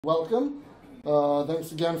Welcome.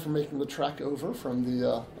 Thanks again for making the trek over from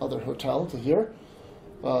the other hotel to here.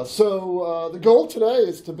 The goal today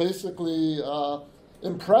is to basically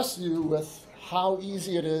impress you with how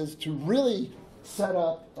easy it is to really set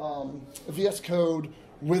up VS Code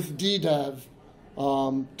with DDEV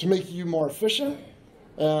to make you more efficient.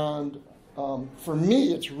 And for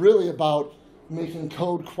me, it's really about making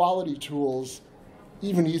code quality tools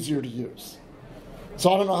even easier to use.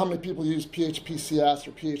 So I don't know how many people use PhpCs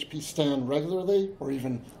or PhpStan regularly, or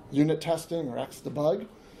even unit testing or Xdebug.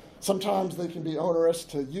 Sometimes they can be onerous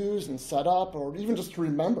to use and set up, or even just to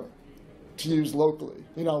remember to use locally.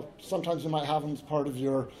 You know, sometimes you might have them as part of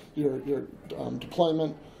your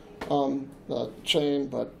deployment chain,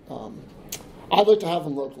 but I'd like to have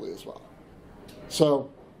them locally as well. So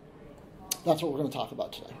that's what we're going to talk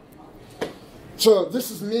about today. So this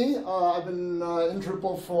is me. I've been in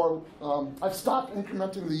Drupal for, I've stopped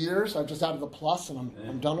incrementing the years. I've just added the plus, and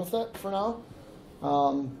I'm done with it for now.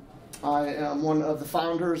 I am one of the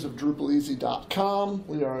founders of DrupalEasy.com.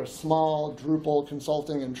 We are a small Drupal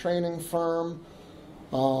consulting and training firm.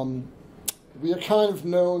 We are kind of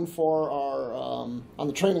known for our, on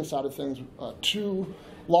the training side of things, 2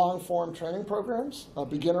 long-form training programs. A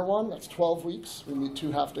beginner one, that's 12 weeks. We meet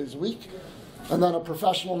 2 half days a week. And then a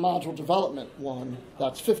professional module development one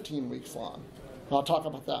that's 15 weeks long. And I'll talk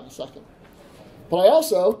about that in a second. But I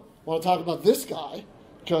also want to talk about this guy,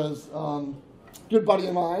 because good buddy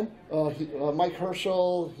of mine, Mike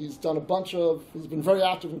Herschel, he's done he's been very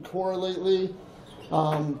active in core lately. He's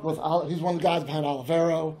one of the guys behind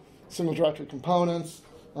Olivero, single directory components.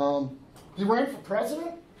 He ran for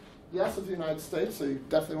president, yes, of the United States, so you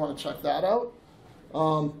definitely want to check that out.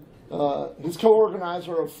 He's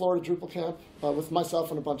co-organizer of Florida Drupal Camp with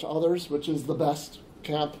myself and a bunch of others, which is the best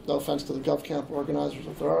camp, no offense to the GovCamp organizers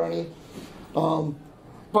if there are any.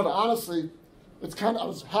 But honestly, I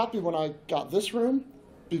was happy when I got this room,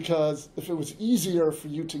 because if it was easier for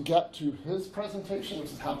you to get to his presentation,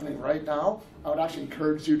 which is happening right now, I would actually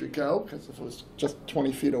encourage you to go, because if it was just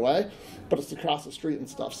 20 feet away, but it's across the street and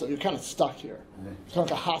stuff, so you're kind of stuck here. It's kind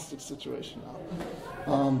of like a hostage situation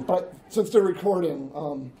now. But since they're recording,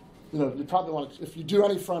 you know, you probably want to, if you do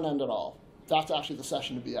any front end at all, that's actually the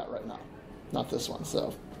session to be at right now, not this one.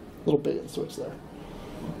 So, a little bait and switch there.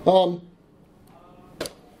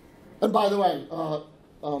 And by the way,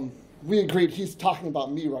 we agreed he's talking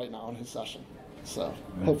about me right now in his session. So,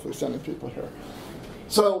 hopefully sending people here.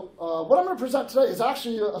 So, what I'm going to present today is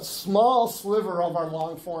actually a small sliver of our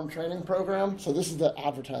long-form training program. So, this is the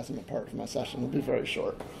advertisement part of my session. It'll be very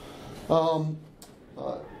short. You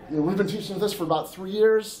know, we've been teaching this for about 3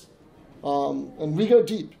 years. And we go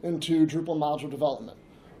deep into Drupal module development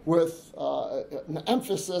with an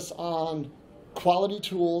emphasis on quality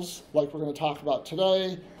tools, like we're going to talk about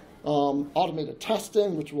today, automated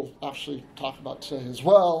testing, which we'll actually talk about today as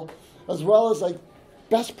well as like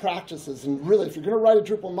best practices. And really, if you're going to write a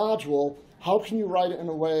Drupal module, how can you write it in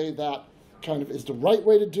a way that kind of is the right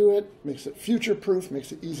way to do it, makes it future-proof,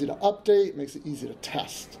 makes it easy to update, makes it easy to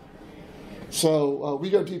test. So we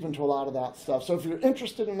go deep into a lot of that stuff. So if you're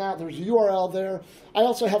interested in that, there's a URL there. I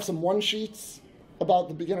also have some one-sheets about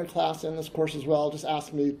the beginner class in this course as well. Just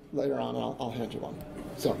ask me later on, and I'll hand you one.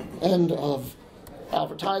 So end of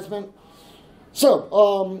advertisement. So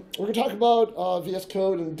we're going to talk about VS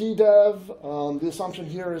Code and DDEV. The assumption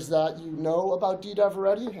here is that you know about DDEV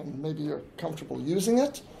already, and maybe you're comfortable using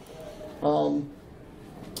it. And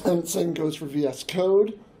the same goes for VS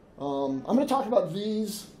Code. I'm going to talk about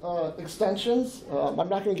these extensions. I'm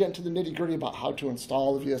not going to get into the nitty-gritty about how to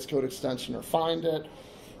install the VS Code extension or find it.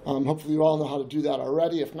 Hopefully you all know how to do that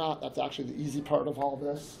already. If not, that's actually the easy part of all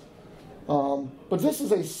this. But this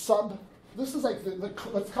is like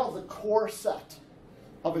let's call it the core set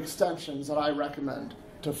of extensions that I recommend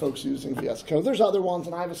to folks using VS Code. There's other ones,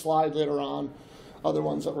 and I have a slide later on, other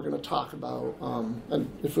ones that we're going to talk about. And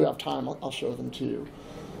if we have time, I'll show them to you.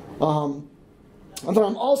 And then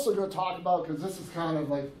I'm also going to talk about, because this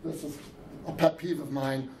is a pet peeve of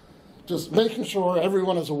mine, just making sure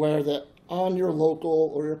everyone is aware that on your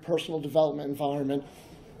local or your personal development environment,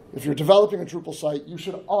 if you're developing a Drupal site, you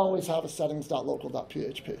should always have a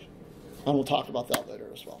settings.local.php. And we'll talk about that later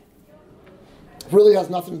as well. It really has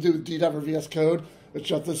nothing to do with DDEV or VS Code. It's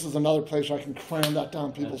just this is another place where I can cram that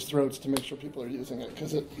down people's throats to make sure people are using it,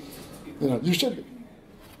 because you should be.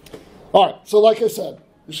 All right, so like I said,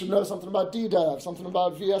 you should know something about DDEV, something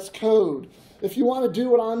about VS Code. If you want to do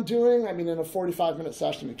what I'm doing, I mean, in a 45-minute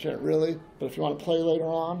session, you can't really, but if you want to play later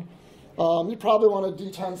on, you probably want a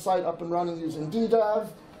D10 site up and running using DDEV.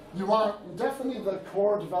 You definitely need the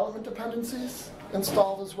core development dependencies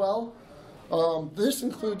installed as well. This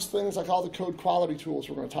includes things like all the code quality tools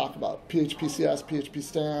we're going to talk about, PHPCS,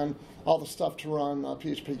 PHPStan, all the stuff to run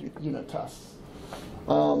PHPUnit tests.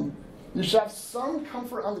 You should have some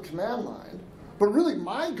comfort on the command line, but really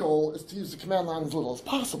my goal is to use the command line as little as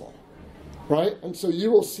possible, right? And so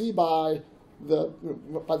you will see by the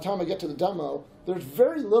time I get to the demo, there's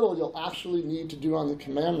very little you'll actually need to do on the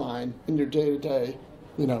command line in your day-to-day,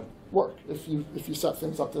 work if you set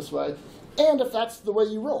things up this way, and if that's the way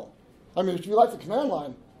you roll. I mean, if you like the command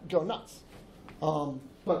line, go nuts.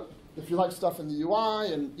 But if you like stuff in the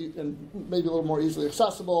UI and maybe a little more easily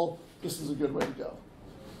accessible, this is a good way to go.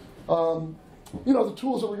 The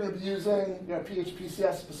tools that we're going to be using,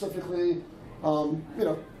 PHPCS specifically,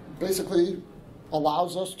 basically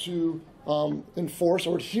allows us to enforce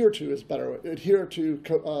or adhere to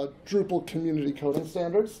Drupal community coding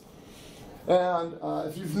standards. And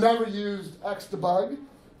if you've never used Xdebug,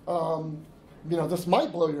 this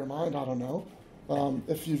might blow your mind, I don't know.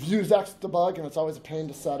 If you've used Xdebug and it's always a pain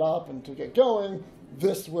to set up and to get going,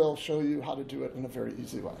 this will show you how to do it in a very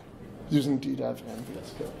easy way using DDEV and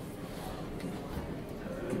VS Code.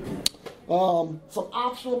 Some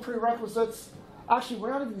optional prerequisites. Actually,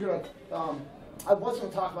 we're not even going to, I was going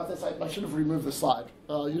to talk about this. I should have removed the slide.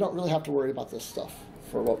 You don't really have to worry about this stuff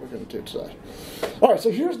for what we're going to do today. All right,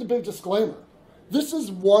 so here's the big disclaimer. This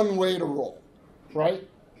is one way to roll, right?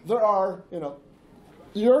 There are,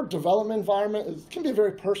 your development environment can be a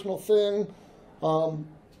very personal thing.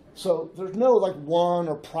 So there's no one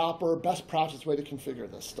or proper best practice way to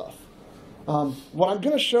configure this stuff. What I'm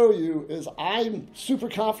going to show you is I'm super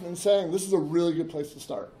confident in saying this is a really good place to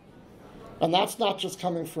start. And that's not just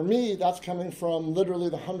coming from me, that's coming from literally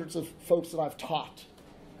the hundreds of folks that I've taught.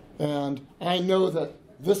 And I know that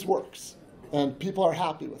this works, and people are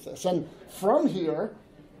happy with this. And from here,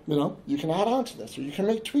 you can add on to this, or you can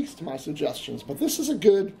make tweaks to my suggestions. But this is a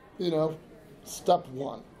good, step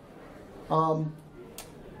one.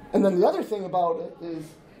 And then the other thing about it is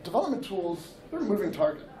development tools, they're a moving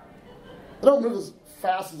target. They don't move as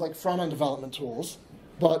fast as front-end development tools,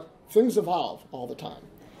 but things evolve all the time.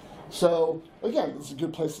 So again, this is a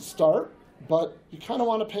good place to start, but you kind of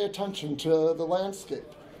want to pay attention to the landscape.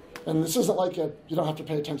 And this isn't you don't have to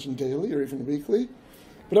pay attention daily or even weekly,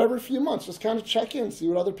 but every few months, just kind of check in, see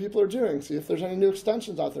what other people are doing, see if there's any new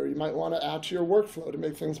extensions out there you might want to add to your workflow to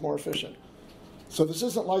make things more efficient. So this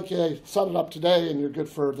isn't set it up today and you're good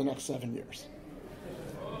for the next 7 years.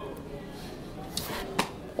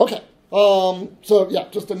 Okay. So yeah,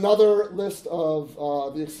 just another list of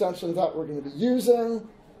the extensions that we're going to be using.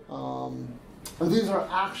 And these are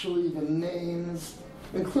actually the names,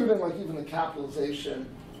 including even the capitalization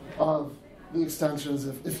of the extensions.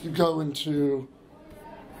 If you go into,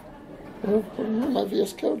 where did my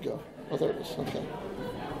VS Code go? Oh, there it is. Okay.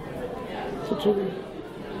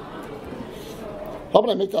 How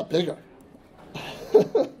about I make that bigger?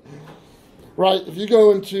 Right. If you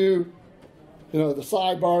go into the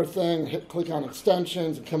sidebar thing, click on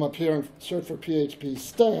extensions, and come up here and search for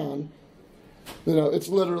PHPStan, it's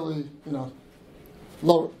literally,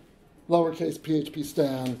 lowercase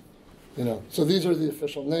PHPStan, So these are the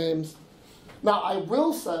official names. Now, I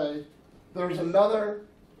will say there's another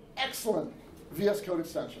excellent VS Code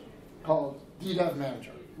extension called DDEV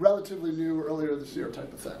Manager, relatively new, earlier this year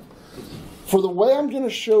type of thing. For the way I'm going to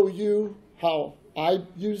show you how I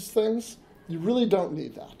use things, you really don't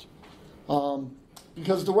need that.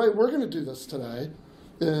 Because the way we're going to do this today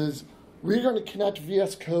is we're going to connect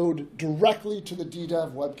VS Code directly to the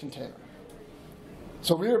DDEV web container.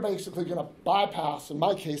 So we are basically going to bypass, in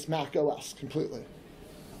my case, Mac OS completely.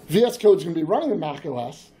 VS Code is going to be running in Mac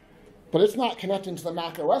OS, but it's not connecting to the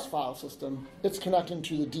Mac OS file system. It's connecting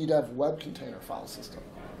to the DDEV web container file system.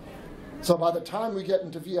 So by the time we get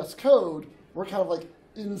into VS Code, we're kind of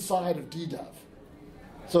inside of DDEV.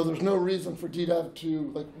 So there's no reason for DDEV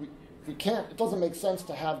to, we can't, it doesn't make sense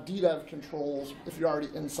to have DDEV controls if you're already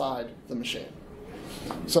inside the machine.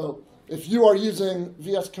 So if you are using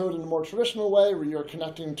VS Code in a more traditional way, where you're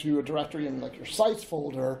connecting to a directory in your sites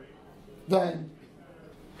folder, then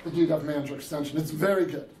the DDEV Manager extension, it's very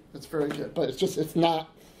good. It's very good, but it's not,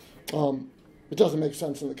 it doesn't make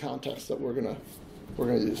sense in the context that we're gonna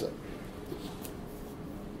use it.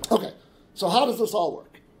 Okay, so how does this all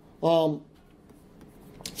work?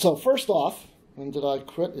 So first off, and did I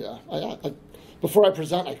quit? Yeah. Before I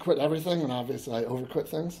present, I quit everything, and obviously I overquit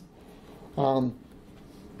things.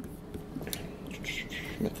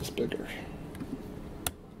 Make this bigger.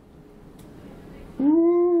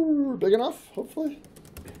 Ooh, big enough, hopefully.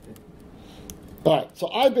 All right,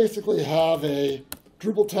 so I basically have a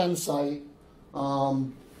Drupal 10 site.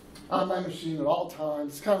 on my machine at all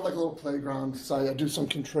times. It's kind of like a little playground site. I do some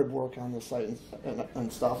contrib work on the site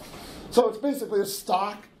and stuff. So it's basically a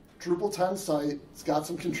stock Drupal 10 site. It's got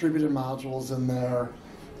some contributed modules in there.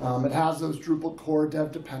 It has those Drupal core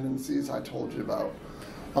dev dependencies I told you about.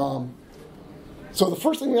 So the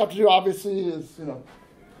first thing we have to do, obviously, is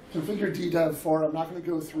configure DDEV for it. I'm not going to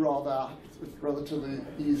go through all that. It's relatively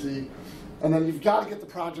easy. And then you've got to get the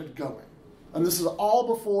project going. And this is all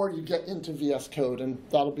before you get into VS Code, and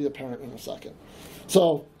that'll be apparent in a second.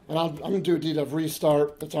 So, and I'm going to do a DDEV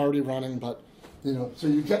restart. It's already running, but so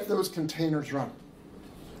you get those containers running.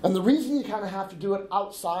 And the reason you kind of have to do it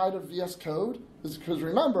outside of VS Code is because,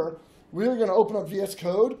 remember, we're going to open up VS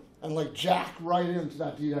Code and jack right into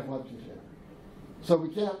that DDEV web container. So we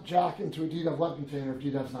can't jack into a DDEV web container if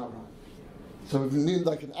DDEV's not running. So we need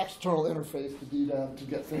an external interface to DDEV to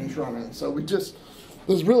get things running. So this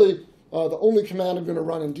is really the only command I'm going to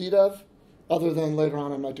run in DDEV, other than later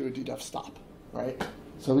on I might do a DDEV stop, right?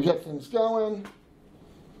 So we get things going.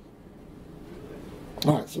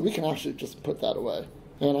 All right, so we can actually just put that away.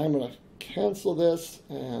 And I'm going to cancel this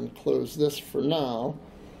and close this for now.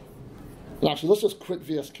 And actually, let's just quit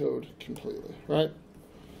VS Code completely, right?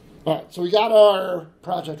 All right, so we got our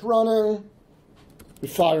project running. We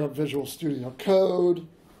fire up Visual Studio Code.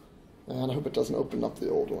 And I hope it doesn't open up the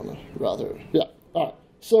old one. Rather, yeah. All right,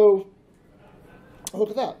 so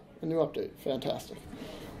look at that, a new update. Fantastic.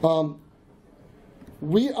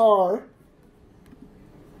 We are,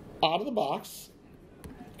 out of the box,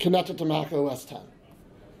 connected to Mac OS 10.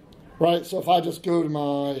 Right, so if I just go to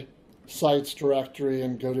my sites directory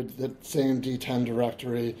and go to the same D10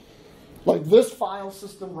 directory, this file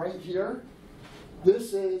system right here,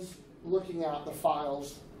 this is looking at the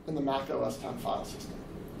files in the Mac OS 10 file system.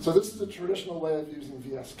 So this is a traditional way of using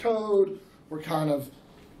VS Code. We're kind of,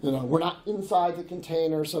 we're not inside the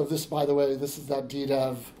container. So this, by the way, this is that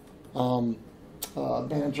DDEV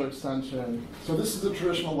Banjo extension. So this is the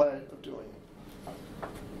traditional way of doing it.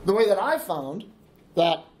 The way that I found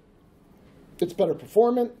that it's better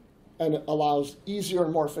performant and it allows easier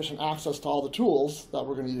and more efficient access to all the tools that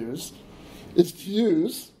we're going to use is to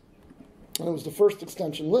use, and it was the first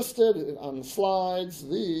extension listed on the slides,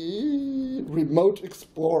 the Remote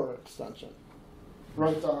Explorer extension,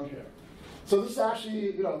 right down here. So this actually,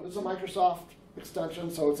 it's a Microsoft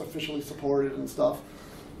extension, so it's officially supported and stuff.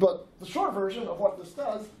 But the short version of what this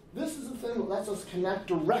does, this is the thing that lets us connect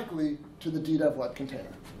directly to the DDEV web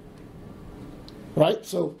container. Right,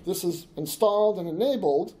 so this is installed and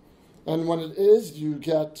enabled, and when it is, you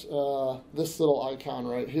get this little icon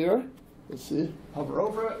right here. You see, hover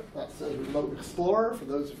over it, that says Remote Explorer for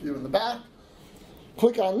those of you in the back.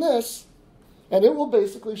 Click on this, and it will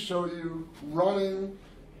basically show you running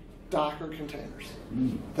Docker containers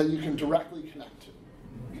that you can directly connect to.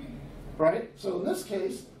 Right, so in this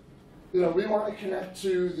case, we want to connect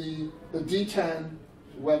to the D10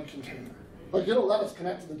 web container. It'll let us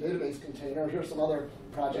connect to the database container. Here's some other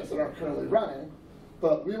projects that aren't currently running.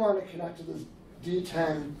 But we want to connect to this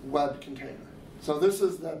D10 web container. So this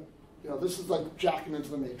is this is like jacking into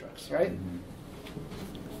the matrix, right?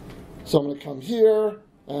 So I'm going to come here,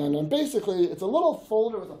 and then basically it's a little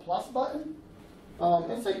folder with a plus button.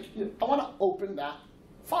 It's I want to open that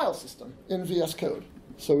file system in VS Code.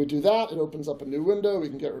 So we do that. It opens up a new window. We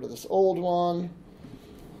can get rid of this old one.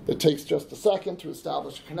 It takes just a second to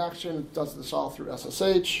establish a connection. It does this all through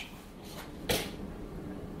SSH.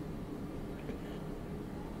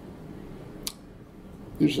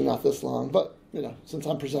 Usually not this long, but since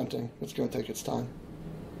I'm presenting, it's going to take its time.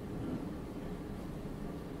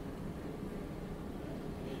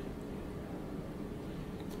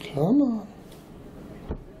 Come on.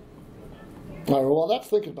 All right, well, while that's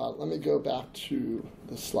thinking about it, let me go back to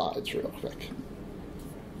the slides real quick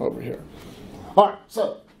over here. All right,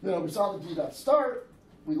 so we saw the DDEV start.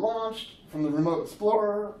 We launched from the Remote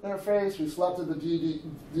Explorer interface. We selected the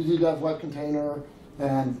DDEV web container,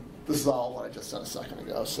 and this is all what I just said a second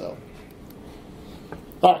ago. So,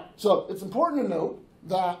 all right, so it's important to note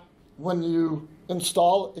that when you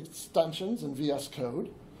install extensions in VS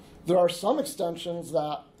Code, there are some extensions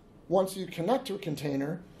that once you connect to a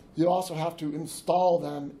container, you also have to install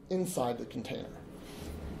them inside the container.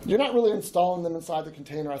 You're not really installing them inside the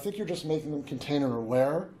container. I think you're just making them container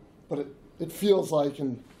aware, but it feels like,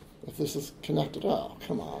 and if this is connected, oh,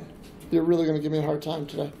 come on. You're really going to give me a hard time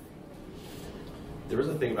today. There was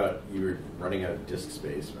a thing about you were running out of disk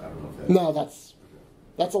space. I don't know if that's... No,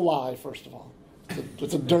 that's a lie, first of all.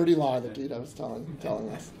 It's a dirty lie that Dita was telling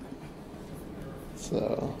us.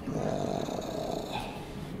 So,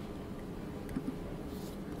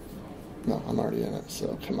 no, I'm already in it,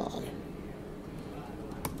 so come on.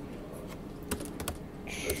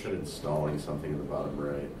 It's said installing something in the bottom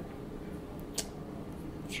right.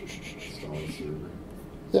 Installing server.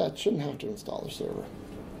 Yeah, it shouldn't have to install the server.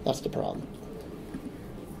 That's the problem.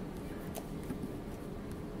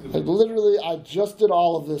 I just did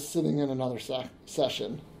all of this sitting in another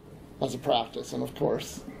session as a practice, and of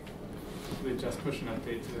course. We just push an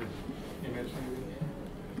update to the image maybe.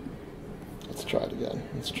 Let's try it again.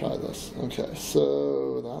 Let's try this. Okay,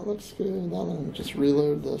 so that looks good. That one, just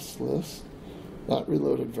reload this list. That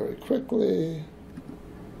reloaded very quickly.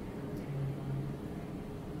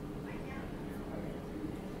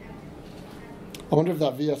 I wonder if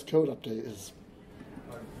that VS Code update is.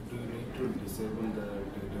 Do you need to disable the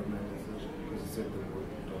data manager because it said the word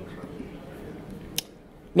don't run?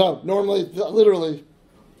 No, normally, literally,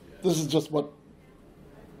 this is just what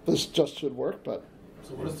this just should work, but.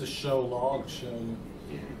 So what does the show log show?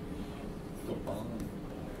 The bottom.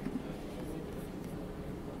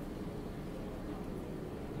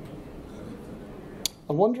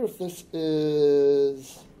 I wonder if this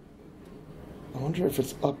is. I wonder if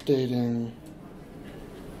it's updating.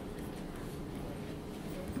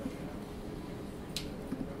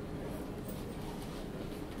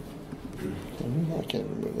 I can't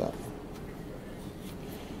remove that.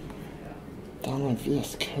 Download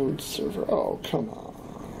VS Code server. Oh, come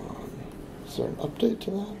on. Is there an update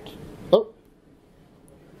to that? Oh.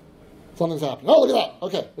 Something's happening. Oh, look at that.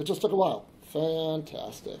 Okay, it just took a while.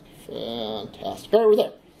 Fantastic. Fantastic. All right, we're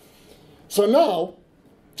there. So now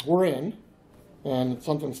we're in, and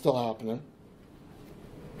something's still happening.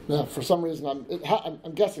 Now, for some reason,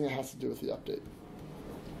 I'm guessing it has to do with the update.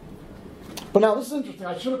 But now this is interesting.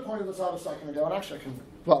 I should have pointed this out a second ago, and actually I can,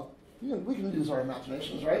 well, we can use our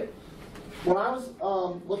imaginations, right? When I was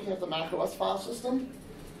looking at the macOS file system,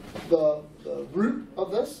 the root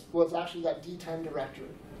of this was actually that D10 directory,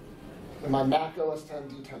 in my macOS 10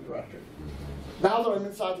 D10 directory. Now that I'm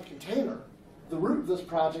inside the container, the root of this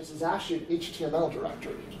project is actually an HTML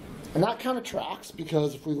directory. And that kind of tracks,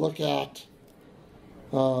 because if we look at,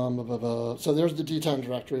 so there's the D10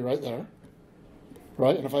 directory right there.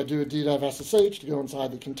 Right, and if I do a DDEV SSH to go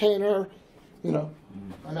inside the container,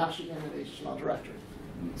 I'm actually in an HTML directory.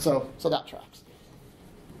 So that tracks.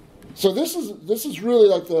 So this is really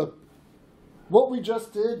like what we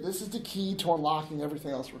just did. This is the key to unlocking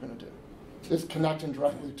everything else we're going to do. Is connecting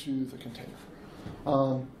directly to the container.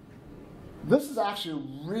 This is actually a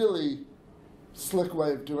really slick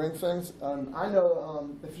way of doing things. I know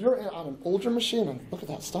if you're on an older machine, and look at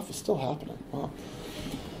that, stuff is still happening. Wow.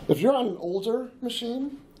 If you're on an older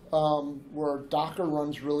machine where Docker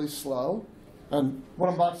runs really slow, and what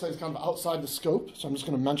I'm about to say is kind of outside the scope, so I'm just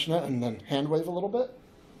going to mention it and then hand wave a little bit.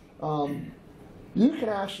 You can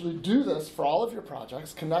actually do this for all of your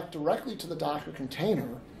projects, connect directly to the Docker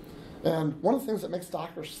container. And one of the things that makes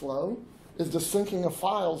Docker slow is the syncing of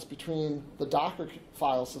files between the Docker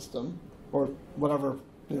file system, or whatever,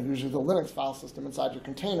 usually the Linux file system inside your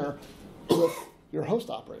container, with your host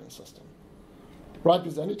operating system. Right,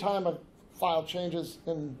 because anytime a file changes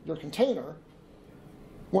in your container,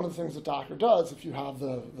 one of the things that Docker does, if you have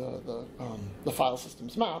the file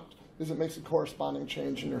systems mapped, is it makes a corresponding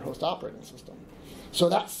change in your host operating system. So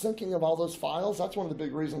that syncing of all those files, that's one of the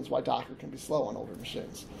big reasons why Docker can be slow on older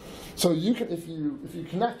machines. So you can, if you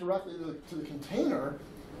connect directly to the container,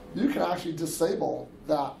 you can actually disable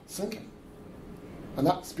that syncing, and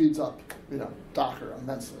that speeds up Docker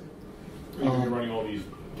immensely. Even you're running all these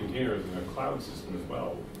containers in a cloud system as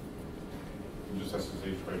well. You just SSH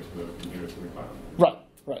right to the containers in the cloud.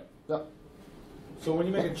 Right. Yep. So when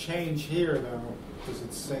you make a change here, though, does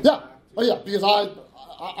it sync? Yeah. Oh, yeah. Because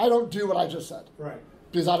I don't do what I just said. Right.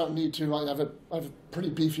 Because I don't need to. I have a pretty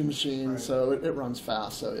beefy machine, right. So it runs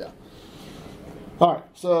fast. So yeah. All right.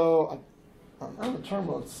 So on the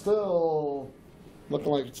terminal, it's still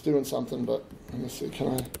looking like it's doing something, but let me see.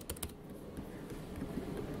 Can I?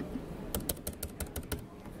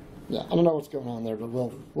 Yeah, I don't know what's going on there, but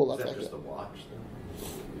we'll let that go. Is that just the watch then?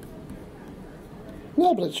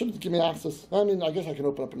 No, but it should give me access. I mean, I guess I can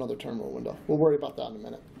open up another terminal window. We'll worry about that in a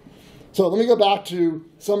minute. So let me go back to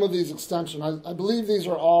some of these extensions. I believe these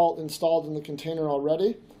are all installed in the container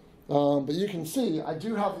already. But you can see I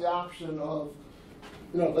do have the option of,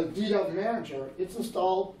 like DDEV Manager. It's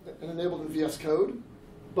installed and enabled in VS Code.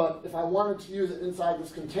 But if I wanted to use it inside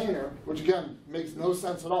this container, which again makes no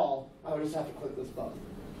sense at all, I would just have to click this button.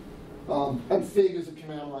 And Fig is a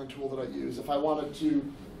command line tool that I use. If I wanted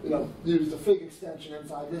to, use the Fig extension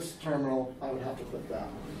inside this terminal, I would have to click that.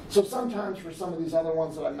 So sometimes for some of these other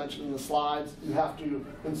ones that I mentioned in the slides, you have to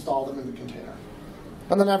install them in the container.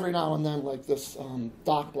 And then every now and then, like this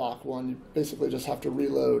doc block one, you basically just have to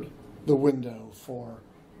reload the window for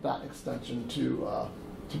that extension to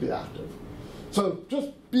to be active. So just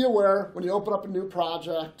be aware when you open up a new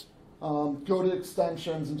project, go to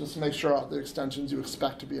extensions and just make sure the extensions you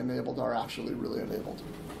expect to be enabled are actually really enabled.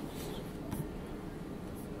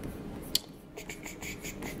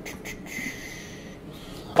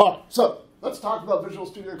 All right, so let's talk about Visual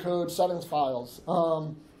Studio Code settings files.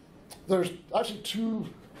 There's actually two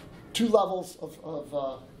levels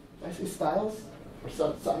of did I say styles? Or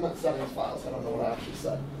settings files. I don't know what I actually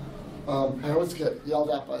said. I always get yelled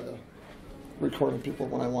at by the recording people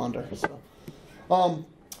when I wander.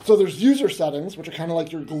 So there's user settings, which are kind of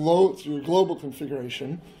like your global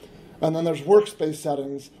configuration. And then there's workspace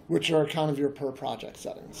settings, which are kind of your per project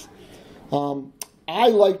settings. I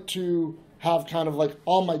like to have kind of like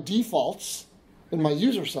all my defaults in my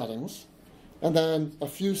user settings, and then a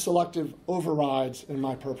few selective overrides in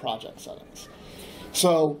my per project settings.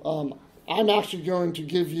 So I'm actually going to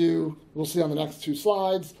give you, we'll see on the next two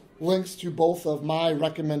slides, links to both of my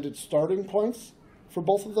recommended starting points for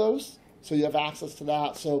both of those. So you have access to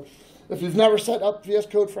that. So if you've never set up VS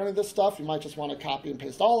Code for any of this stuff, you might just want to copy and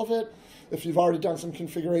paste all of it. If you've already done some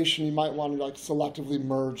configuration, you might want to like selectively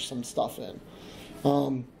merge some stuff in.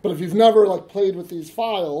 But if you've never like played with these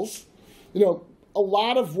files, you know, a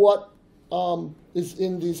lot of what is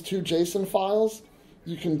in these two JSON files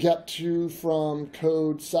you can get to from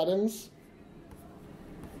code settings.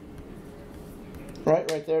 Right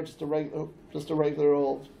there, just a regular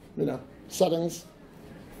old, you know, settings,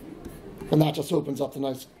 and that just opens up the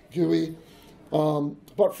nice GUI.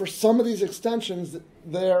 But for some of these extensions,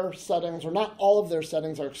 their settings, or not all of their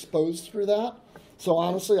settings, are exposed through that. So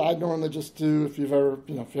honestly, I'd normally just do, if you've ever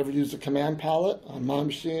used a command palette on my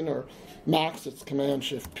machine or Macs, it's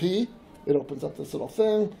Command-Shift-P. It opens up this little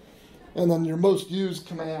thing. And then your most used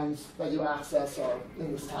commands that you access are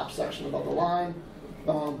in this top section above the line.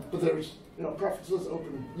 But there's, you know, preferences,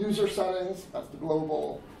 open user settings, that's the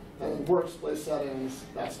global, and workspace settings,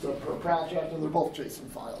 that's the per project, and they're both JSON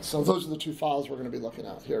files. So those are the two files we're going to be looking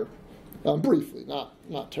at here, briefly,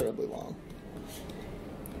 not terribly long.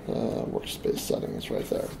 Workspace settings right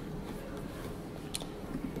there.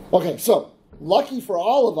 Okay, so lucky for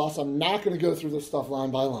all of us, I'm not going to go through this stuff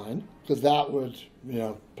line by line, because that would, you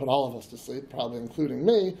know, put all of us to sleep, probably including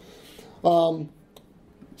me.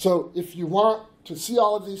 So if you want to see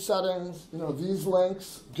all of these settings, you know, these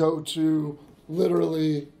links go to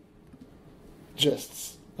literally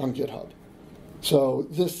gists on GitHub. So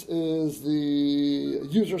this is the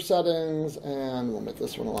user settings, and we'll make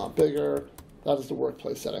this one a lot bigger. That is the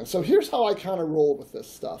workplace settings. So here's how I kind of roll with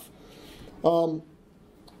this stuff.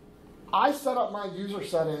 I set up my user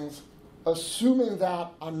settings assuming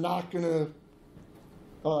that I'm not going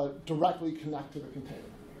to directly connect to the container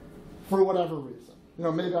for whatever reason. You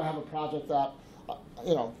know, maybe I have a project that,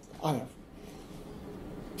 you know, I don't know.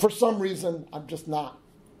 For some reason, I'm just not,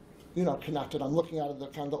 you know, connected. I'm looking at it the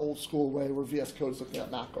kind of the old school way where VS Code is looking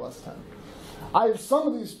at Mac OS 10. I have some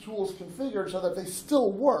of these tools configured so that they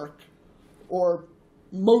still work, or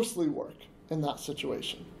mostly work in that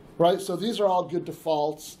situation, right? So these are all good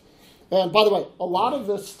defaults. And by the way, a lot of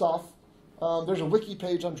this stuff, there's a wiki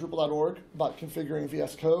page on Drupal.org about configuring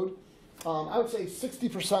VS Code. I would say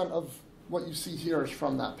 60% of what you see here is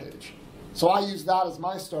from that page. So I use that as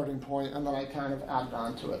my starting point, and then I kind of add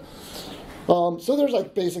on to it. So there's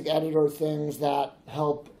like basic editor things that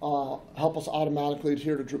help us automatically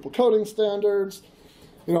adhere to Drupal coding standards.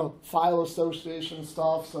 You know, file association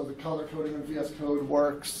stuff, so the color coding in VS Code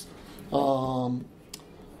works.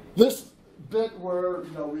 This bit where,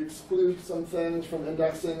 you know, we exclude some things from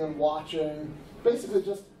indexing and watching, basically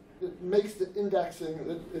just it makes the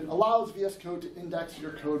indexing, it allows VS Code to index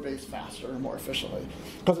your code base faster and more efficiently,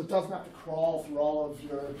 because it doesn't have to crawl through all of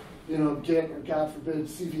your, you know, Git or, God forbid,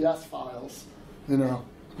 CVS files. You know,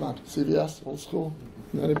 come on, CVS, old school?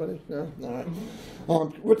 Anybody? Yeah? All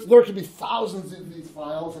right. Which there could be thousands of these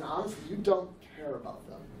files, and honestly, you don't care about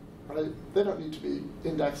them. Right? They don't need to be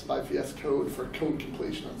indexed by VS Code for code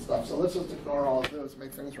completion and stuff. So let's just ignore all of those,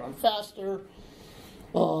 make things run faster.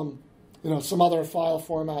 You know, some other file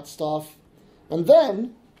format stuff. And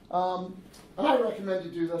then, and I recommend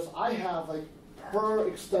you do this, I have like per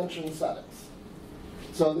extension settings.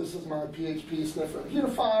 So this is my PHP sniffer and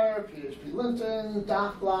unifier, PHP linting,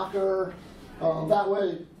 doc blocker. That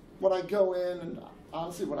way, when I go in, and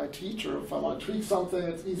honestly, when I teach or if I want to tweak something,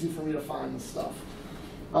 it's easy for me to find this stuff.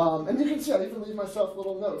 And you can see I even leave myself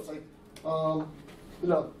little notes. Like, you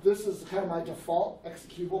know, this is kind of my default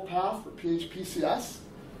executable path for PHPCS.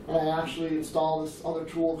 And I actually install this other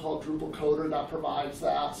tool called Drupal Coder that provides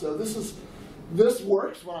that. So this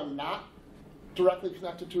works when I'm not directly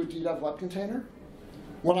connected to a DDEV web container.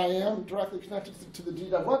 When I am directly connected to the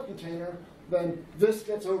DDEV web container, then this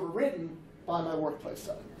gets overridden by my workplace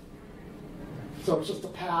setting. So it's just a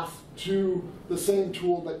path to the same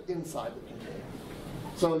tool but inside the container.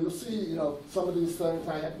 So you'll see, some of these things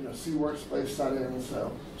I have, see workspace settings.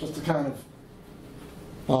 So just to kind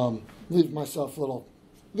of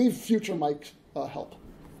leave future Mike help.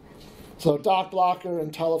 So doc blocker,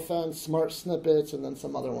 IntelliFence, smart snippets, and then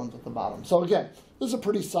some other ones at the bottom. So again, this is a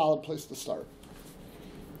pretty solid place to start.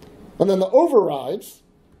 And then the overrides.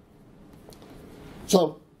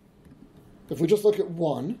 So if we just look at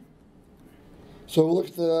one, so we'll look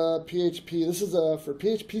at the PHP. This is for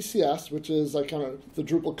PHPCS, which is like kind of the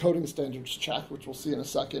Drupal coding standards check, which we'll see in a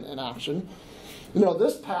second in action.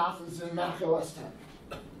 This path is in Mac OS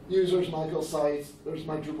 10. Users, microsites, there's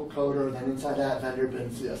my Drupal coder, then inside that vendor bin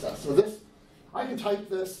CSS. So this, I can type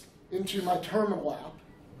this into my terminal app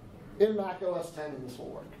in Mac OS 10 and this will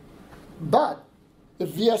work. But if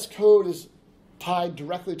VS Code is tied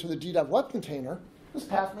directly to the DDEV web container, this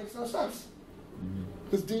path makes no sense.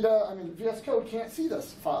 Because VS Code can't see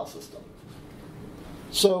this file system.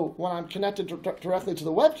 So when I'm connected directly to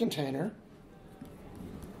the web container,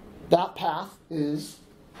 that path is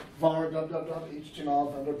var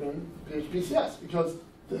www.html vendor bin phpcs, because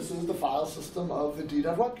this is the file system of the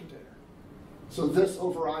DDEV web container. So this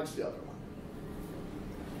overrides the other one.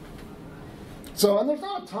 So, and there's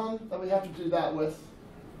not a ton that we have to do that with.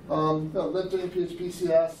 Libdin,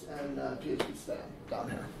 PHPCS, and PhpStan down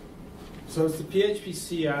here. So is the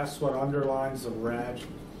PHPCS what underlines the red?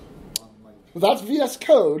 Well, that's VS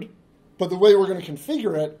Code, but the way we're going to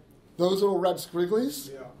configure it, those little red squigglies,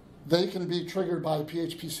 they can be triggered by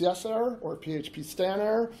PHPCS error, or PHPStan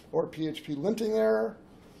error, or PHP linting error.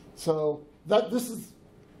 So that's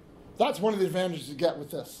one of the advantages you get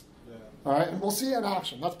with this. Yeah. All right, and we'll see it in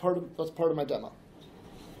action. That's part of my demo.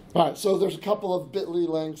 All right, so there's a couple of bit.ly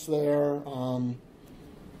links there.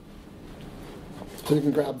 So you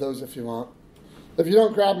can grab those if you want. If you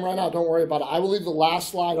don't grab them right now, don't worry about it. I will leave the last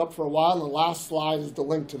slide up for a while, and the last slide is the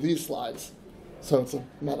link to these slides. So it's a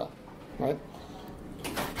meta, right?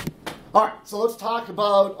 All right, so let's talk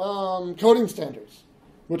about coding standards,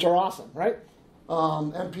 which are awesome, right?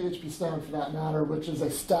 And PHPStan for that matter, which is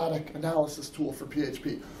a static analysis tool for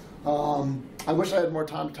PHP. I wish I had more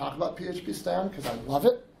time to talk about PHPStan because I love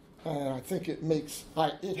it. And I think it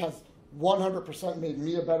has 100% made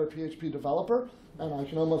me a better PHP developer. And I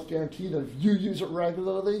can almost guarantee that if you use it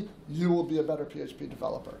regularly, you will be a better PHP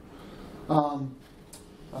developer.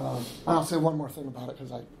 I'll say one more thing about it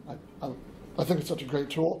because I think it's such a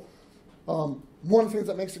great tool. One of the things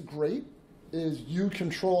that makes it great is you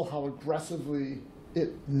control how aggressively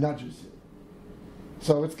it nudges you.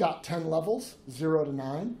 So it's got 10 levels, 0 to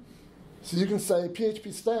 9. So you can say,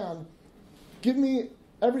 PHPStan, give me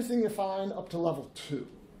everything you find up to level 2.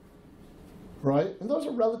 Right? And those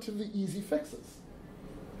are relatively easy fixes.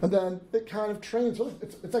 And then it kind of trains,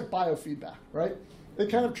 it's like biofeedback, right? It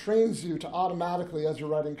kind of trains you to automatically, as you're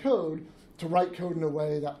writing code, to write code in a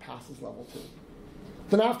way that passes level 2.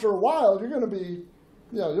 Then after a while, you're going to be,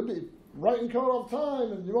 you'll be writing code all the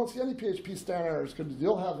time, and you won't see any PHPStan errors because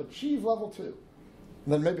you'll have achieved level 2. And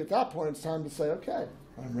then maybe at that point, it's time to say, okay,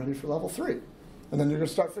 I'm ready for level 3. And then you're going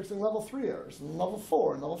to start fixing level 3 errors, and level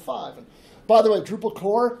 4, and level 5. And by the way, Drupal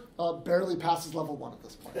core barely passes level 1 at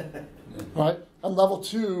this point. Right? And level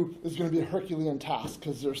 2 is going to be a Herculean task,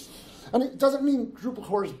 because and it doesn't mean Drupal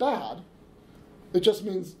core is bad. It just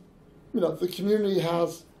means, the community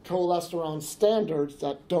has coalesced around standards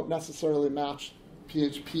that don't necessarily match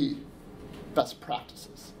PHP best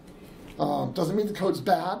practices. Doesn't mean the code's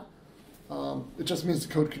bad. It just means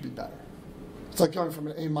the code could be better. It's like going from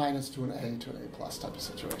an A- to an A to an A+ type of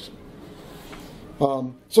situation.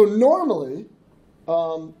 So normally,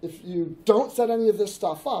 if you don't set any of this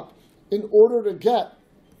stuff up, in order to get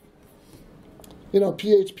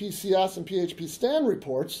PHPCS and PHPStan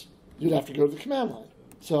reports, you'd have to go to the command line.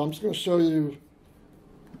 So I'm just going to show you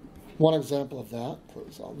one example of that.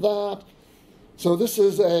 Close all that. So this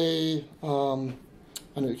is I know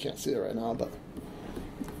you can't see it right now, but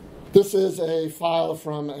this is a file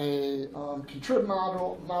from a contrib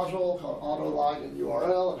module called autologin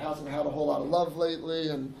URL. It hasn't had a whole lot of love lately,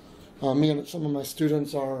 and me and some of my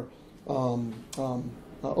students are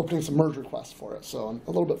opening some merge requests for it, so I'm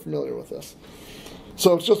a little bit familiar with this.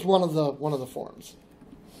 So it's just one of the forms.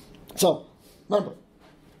 So remember,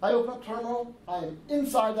 I open up terminal. I am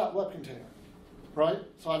inside that web container, right?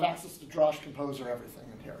 So I have access to Drush, Composer, everything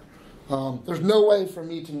in here. There's no way for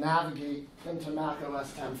me to navigate into Mac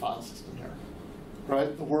OS 10 file system here,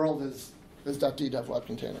 right? The world is that DDEV web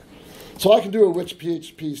container. So I can do a which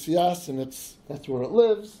PHPCS, and that's where it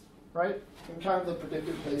lives. right? In kind of the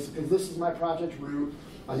predicted case, because this is my project root.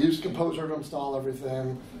 I use Composer to install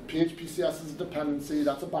everything. PHPCS is a dependency.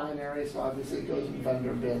 That's a binary, so obviously it goes in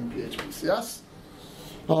vendor bin PHPCS.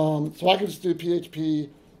 So I can just do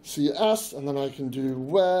PHPCS, and then I can do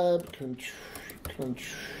web,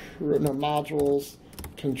 modules,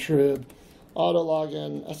 contrib, auto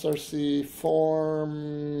login, src,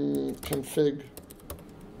 form, config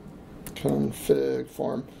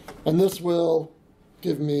form. And this will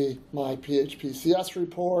give me my PHPCS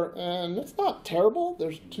report, and it's not terrible.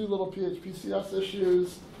 There's 2 little PHPCS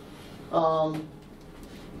issues.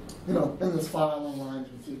 In this file on lines,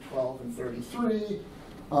 we see 12 and 33.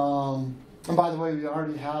 And by the way, we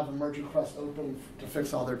already have a merge request open to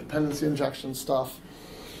fix all their dependency injection stuff.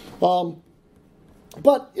 But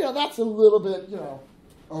that's a little bit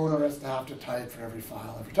onerous to have to type for every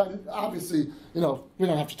file every time. Obviously, we don't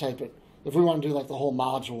have to type it. If we want to do like the whole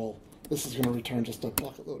module, this is going to return just a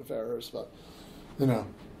bucket load of errors. But you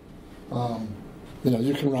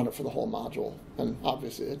can run it for the whole module, and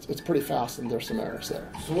obviously it's pretty fast, and there's some errors there.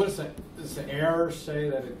 So what is that? Does the error say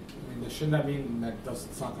that shouldn't that mean that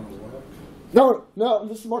it's not going to work? No.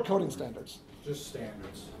 This is more coding standards. Just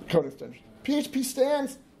standards. Coding standards.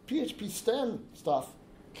 PHPStan stuff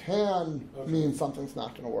can mean something's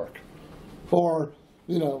not going to work, or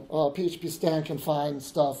PHPStan can find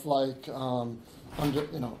stuff like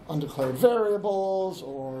undeclared variables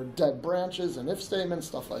or dead branches and if statements,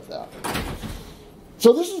 stuff like that.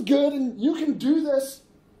 So this is good, and you can do this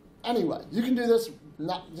anyway. You can do this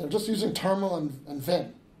just using terminal and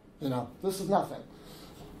Vim. This is nothing.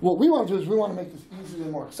 What we want to do is we want to make this easier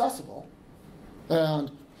and more accessible.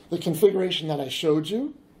 And the configuration that I showed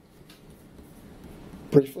you,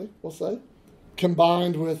 briefly, we'll say,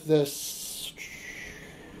 combined with this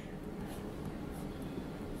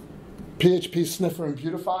PHP sniffer and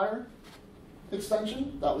beautifier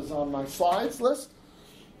extension that was on my slides list.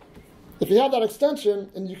 If you have that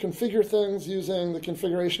extension and you configure things using the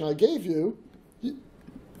configuration I gave you,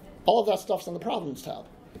 all of that stuff's on the Problems tab.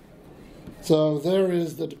 So there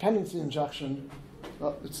is the dependency injection.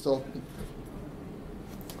 Oh, it's still.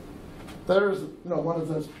 There's one of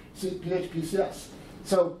those PHPCS.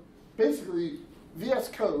 So basically, VS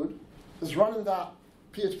Code is running that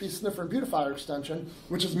PHP sniffer and beautifier extension,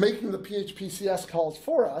 which is making the PHPCS calls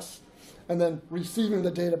for us, and then receiving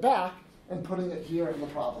the data back and putting it here in the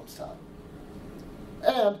Problems tab.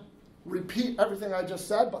 And repeat everything I just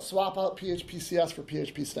said, but swap out PHPCS for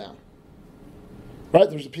PHPStan. Right?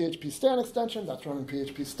 There's a PHPStan extension that's running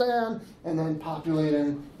PHPStan, and then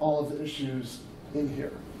populating all of the issues in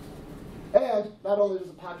here. And not only does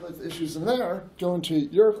it populate the issues in there, go into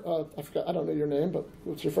your, I don't know your name, but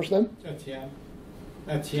what's your first name? Etienne.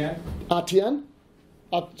 Etienne.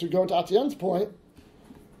 To go into Etienne's point,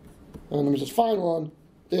 and let me just find one,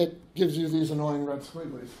 it gives you these annoying red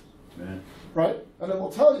squigglies. Yeah. Right? And it will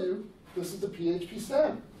tell you this is the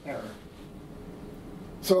PHPStan error.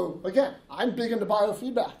 So again, I'm big into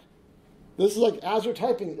biofeedback. This is like as you're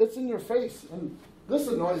typing, it's in your face, and this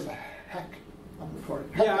annoys the heck. I'm recording.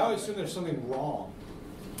 Yeah, I always assume there's something wrong.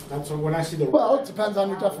 That's when I see the. Well, it depends on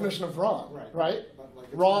your definition of wrong, right? Like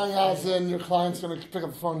wrong as in your client's going to pick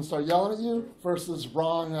up the phone and start yelling at you, versus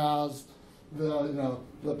wrong as the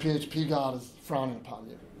PHP god is frowning upon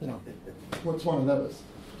you. What's one of those?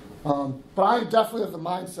 But I definitely have the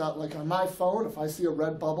mindset, like on my phone, if I see a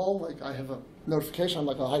red bubble, like I have a notification, I'm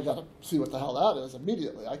like, oh, I got to see what the hell that is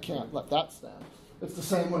immediately. I can't let that stand. It's the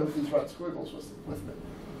same way with these red squiggles with me.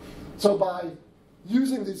 So by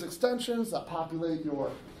using these extensions that populate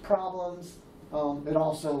your problems, it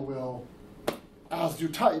also will, as you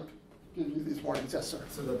type, give you these warnings. Yes, sir?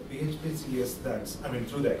 So the PHPCS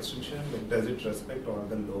through the extension, does it respect all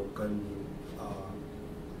the local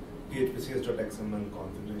PHPCS.xml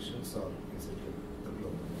configurations, or is it the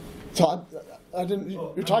global? So I didn't.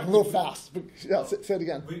 You're talking a little fast, but yeah, say it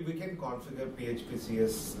again. We can configure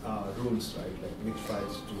PHPCS rules, right? Like which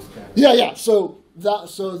files to scan. Yeah. So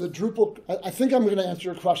the Drupal. I think I'm going to answer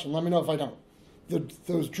your question. Let me know if I don't.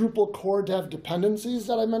 Those Drupal core dev dependencies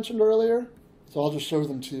that I mentioned earlier. So I'll just show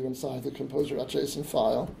them to you inside the composer.json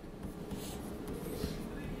file.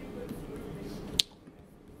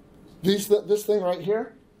 This thing right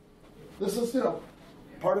here. This is, it's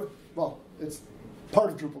part of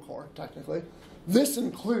Drupal core, technically. This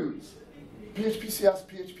includes PHPCS,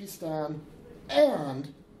 PHPStan,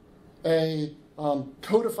 and a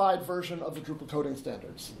codified version of the Drupal coding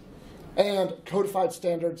standards, and codified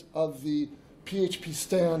standards of the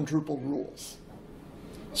PHPStan Drupal rules.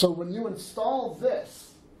 So when you install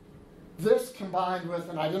this combined with,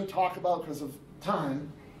 and I didn't talk about because of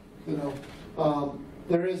time,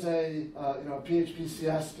 There is a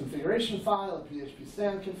PHPCS configuration file, a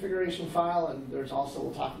PHPStan configuration file, and there's also,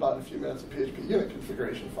 we'll talk about in a few minutes, a PHPUnit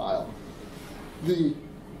configuration file.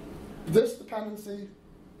 This dependency,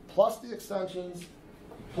 plus the extensions,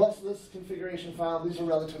 plus this configuration file, these are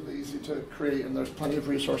relatively easy to create, and there's plenty of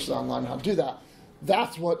resources online on how to do that.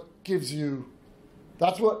 That's what helps you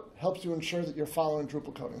ensure that you're following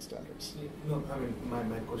Drupal coding standards. No, I mean, my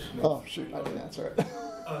question is... Oh, shoot, I didn't answer it.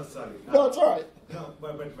 Sorry. No, it's all right. No,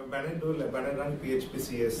 but when I run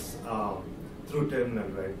PHPCS through terminal,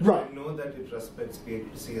 right? Right. I know that it respects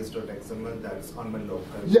phpcs.xml that's on my local.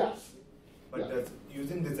 Yes. But Yeah.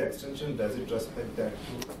 using this extension, does it respect that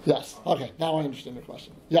too? Yes. Okay, now I understand your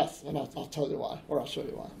question. Yes, and I'll tell you why, or I'll show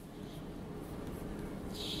you why.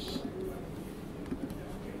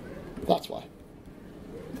 That's why.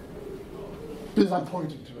 Because I'm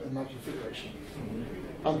pointing to it in my configuration.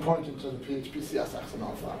 I'm pointing to the PHPCS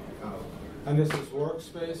XML file. And this is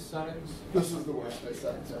workspace settings? This is the workspace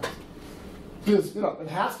settings, yes. Because, it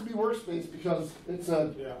has to be workspace because it's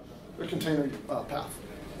a container path.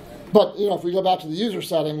 But, if we go back to the user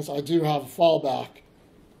settings, I do have a fallback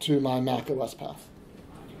to my Mac OS path.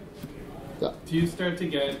 Yeah. Do you start to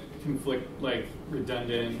get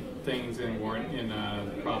redundant things in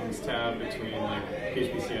problems tab between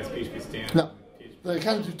PHPCS, PHPStan? No. They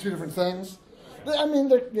kind of do two different things. I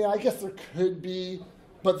mean, I guess there could be,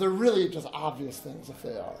 but they're really just obvious things if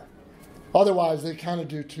they are. Otherwise, they kind of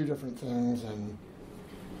do two different things.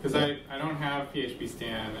 Because I don't have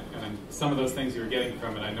PHPStan, and some of those things you're getting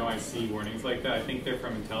from it, I know I see warnings like that. I think they're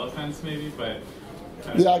from IntelliFence maybe, but...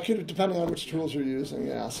 Yeah, it could, depending on which tools you're using,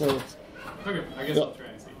 yeah. So it's, okay, I guess I'll try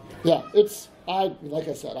and see. Yeah, like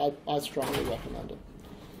I said, I strongly recommend it.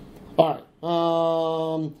 All right.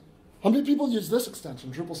 How many people use this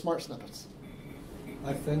extension, Drupal Smart Snippets?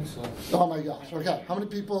 I think so. Oh my gosh, okay. How many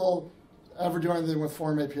people ever do anything with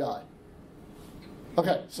Form API?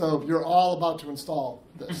 Okay, so you're all about to install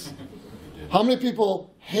this. How many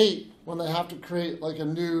people hate when they have to create a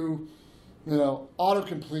new,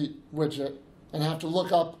 autocomplete widget and have to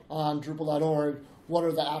look up on Drupal.org what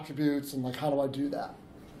are the attributes and how do I do that?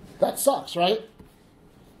 That sucks, right?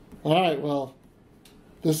 All right, well,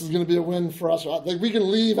 this is going to be a win for us. We can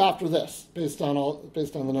leave after this based on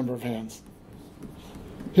the number of hands.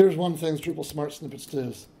 Here's one thing Drupal Smart Snippets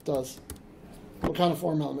does. What kind of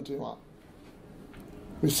form element do you want?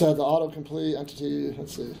 We said the autocomplete entity.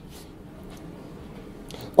 Let's see.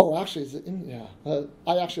 Oh, actually, is it in? Yeah.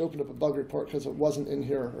 I actually opened up a bug report because it wasn't in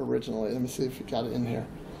here originally. Let me see if we got it in here.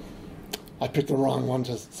 I picked the wrong one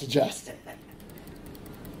to suggest.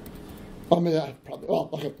 I probably. Well,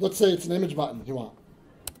 okay. Let's say it's an image button you want.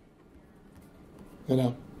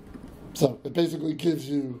 So it basically gives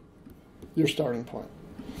you your starting point.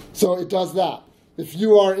 So it does that. If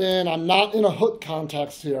you are I'm not in a hook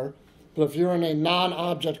context here, but if you're in a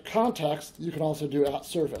non-object context, you can also do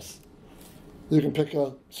 @service. You can pick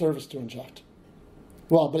a service to inject.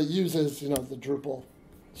 Well, but it uses, the Drupal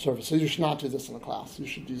service. So you should not do this in a class. You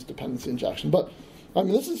should use dependency injection. But,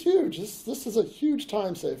 this is huge. This is a huge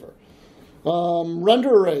time saver.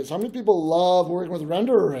 Render arrays. How many people love working with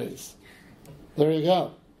render arrays? There you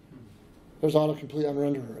go. There's autocomplete on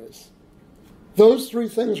render arrays. Those three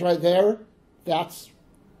things right there, that's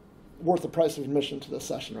worth the price of admission to this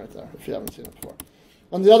session right there, if you haven't seen it before.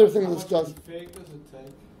 And the other thing this does... How much config does it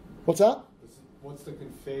take? What's that? What's the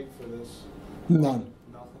config for this? None.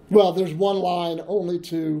 Nothing? Well, there's one line only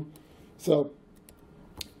to... So,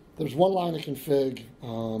 there's one line of config.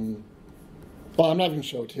 Well, I'm not even going to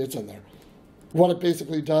show it to you. It's in there. What it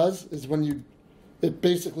basically does is it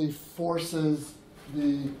basically forces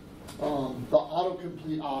the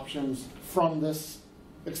autocomplete options from this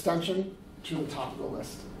extension to the top of the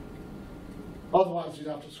list. Otherwise, you'd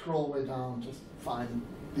have to scroll way down to find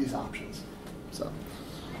these options.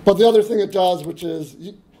 But the other thing it does, which is,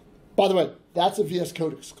 by the way, that's a VS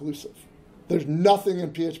Code exclusive. There's nothing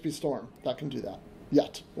in PHP Storm that can do that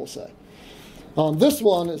yet, we'll say. This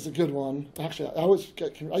one is a good one. Actually,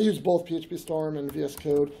 I use both PHP Storm and VS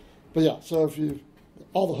Code. But yeah, so if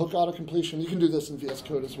all the hook auto-completion, you can do this in VS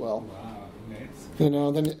Code as well. Wow, nice.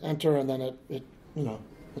 Then you enter and then it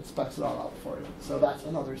specs it all out for you. So that's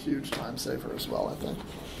another huge time saver as well, I think.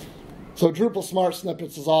 So Drupal Smart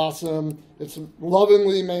Snippets is awesome. It's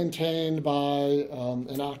lovingly maintained by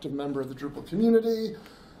an active member of the Drupal community.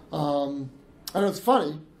 And it's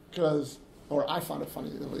funny or I found it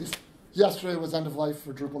funny at least. Yesterday was end of life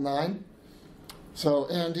for Drupal 9. So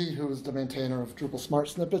Andy, who is the maintainer of Drupal Smart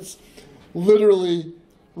Snippets, literally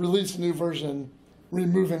released a new version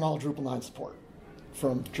removing all Drupal 9 support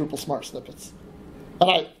from Drupal Smart Snippets.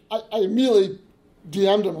 And I immediately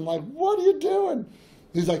DM'd him. I'm like, what are you doing?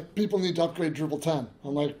 He's like, people need to upgrade Drupal 10.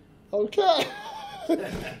 I'm like, okay.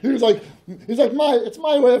 He's like, it's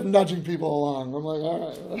my way of nudging people along. I'm like,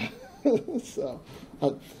 all right. So,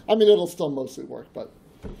 I mean, it'll still mostly work, but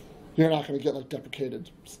you're not going to get like deprecated.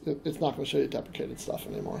 It's not going to show you deprecated stuff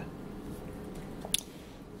anymore.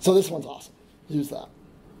 So this one's awesome. Use that.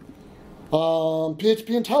 PHP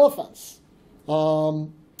IntelliFence.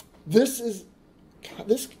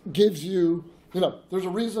 This gives you, there's a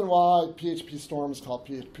reason why PHP Storm is called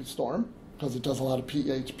PHP Storm, because it does a lot of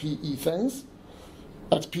PHPE things.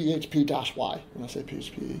 That's PHP-Y when I say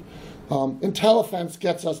PHPE. IntelliFence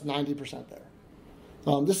gets us 90% there.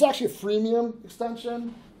 This is actually a freemium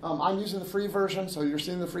extension. I'm using the free version, so you're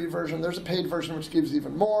seeing the free version. There's a paid version which gives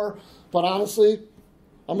even more. But honestly,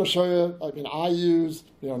 I'm going to show you, I use,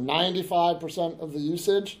 95% of the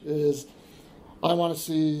usage is I want to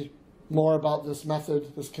see more about this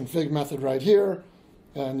method, this config method right here.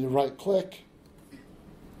 And you right click,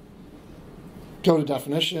 go to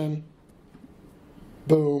definition,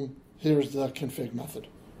 boom, here's the config method.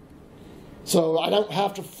 So I don't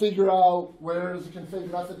have to figure out where does the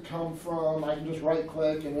config method come from. I can just right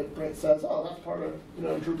click and it says, oh, that's part of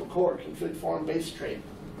Drupal core, config form base tree.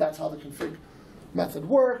 That's how the config method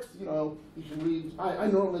works. You can read. I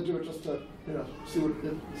normally do it just to see what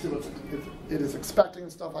it is expecting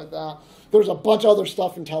and stuff like that. There's a bunch of other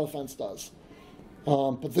stuff IntelliFence does,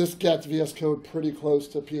 but this gets VS Code pretty close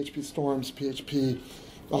to PHP Storm's PHP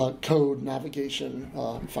code navigation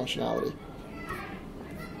functionality.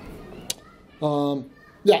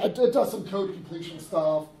 It does some code completion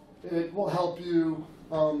stuff. It will help you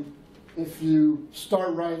if you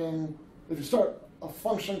start a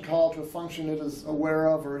function call to a function it is aware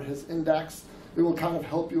of or it has indexed. It will kind of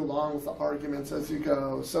help you along with the arguments as you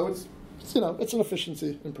go. So it's an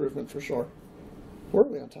efficiency improvement for sure. Where are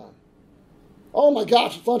we on time? Oh my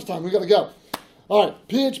gosh, it's lunchtime. We got to go. All right,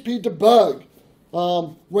 PHP debug.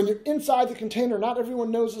 When you're inside the container, not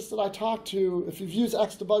everyone knows this that I talked to. If you've used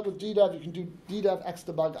Xdebug with DDEV, you can do DDEV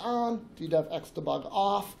Xdebug on, DDEV Xdebug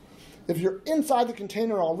off. If you're inside the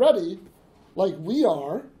container already, like we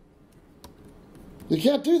are, you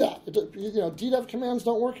can't do that. DDEV commands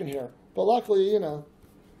don't work in here. But luckily,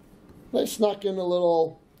 they snuck in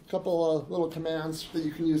a couple of little commands that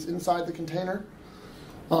you can use inside the container.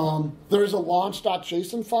 There's a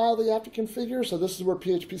launch.json file that you have to configure, so this is where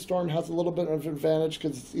PHP Storm has a little bit of an advantage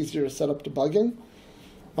because it's easier to set up debugging.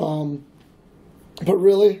 But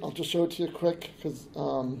really, I'll just show it to you quick because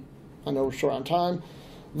I know we're short on time.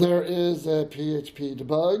 There is a PHP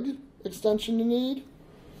debug extension you need,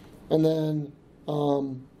 and then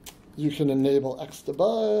you can enable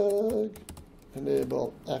Xdebug,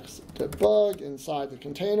 inside the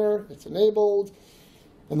container. It's enabled,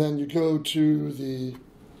 and then you go to the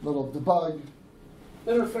little debug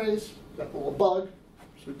interface, that little bug,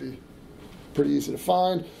 should be pretty easy to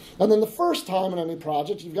find. And then the first time in any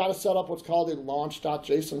project, you've got to set up what's called a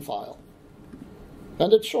launch.json file.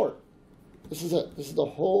 And it's short. This is it. This is the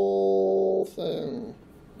whole thing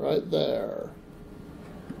right there.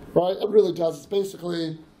 Right? It really does. It's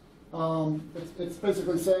basically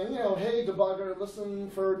saying, hey, debugger, listen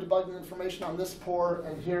for debugging information on this port,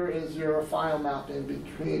 and here is your file mapping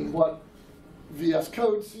between what VS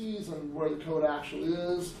Code sees and where the code actually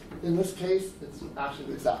is. In this case, it's actually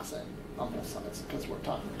the exact same on both sides because we're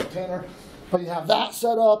talking container. But you have that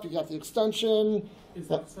set up. You got the extension. Is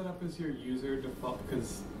that set up as your user default?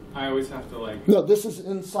 Because I always have to No, this is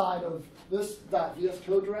inside of that VS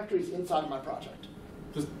Code directory is inside of my project.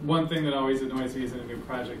 Just one thing that always annoys me is in a new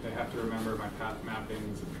project, I have to remember my path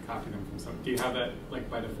mappings and copy them from some. Do you have that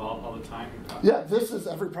by default all the time? Yeah, this is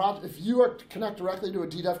every project. If you are to connect directly to a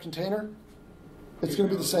DDEV container, it's going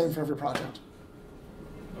to be the same for every project.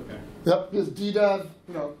 Okay. Yep, because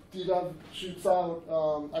DDEV shoots out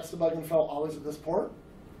Xdebug info always at this port,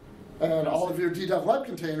 and all of your DDEV web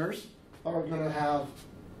containers are going to have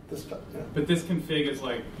this. But this config is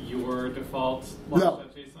your default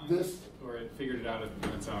launch.json? No, or it figured it out on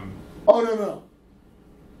its own? Oh, no.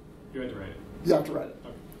 You had to write it? You have to write it.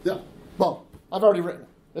 Okay. Yeah. Well, I've already written it.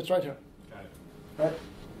 It's right here. Got it.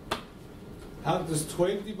 Right? How does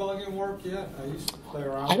Twig debugging work yet? I used to play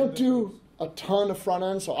around I don't with do a ton of front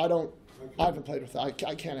end, so I haven't played with it.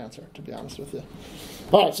 I can't answer, to be honest with you.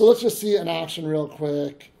 All right, so let's just see it in action real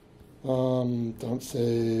quick. Don't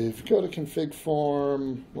save. Go to config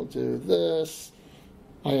form. We'll do this.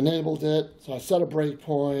 I enabled it, so I set a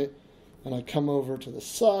breakpoint, and I come over to the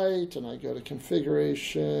site, and I go to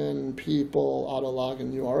configuration, people, auto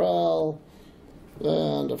login URL,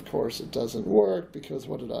 and of course it doesn't work because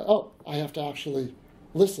I have to actually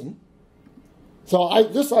listen. So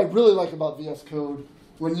this I really like about VS Code.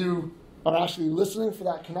 When you are actually listening for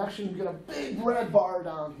that connection, you get a big red bar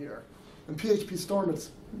down here. In PHP Storm,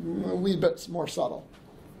 it's a wee bit more subtle.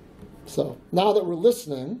 So now that we're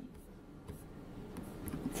listening,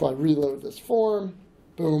 if I reload this form,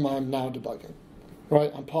 boom, I'm now debugging.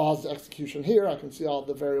 Right? I'm paused the execution here. I can see all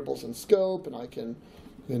the variables in scope, and I can,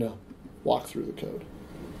 walk through the code.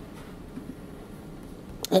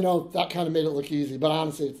 I know that kind of made it look easy, but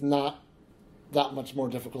honestly, it's not that much more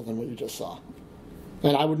difficult than what you just saw.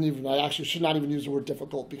 And I actually should not even use the word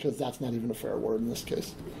difficult because that's not even a fair word in this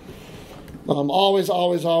case. Always,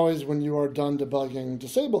 always, always, when you are done debugging,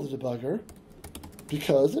 disable the debugger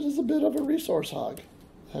because it is a bit of a resource hog.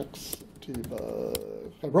 Xdebug.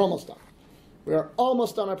 Okay, we're almost done. We are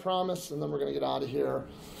almost done, I promise, and then we're going to get out of here.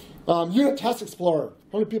 Unit Test Explorer.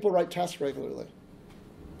 How many people write tests regularly?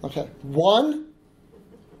 Okay, 1?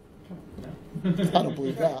 I don't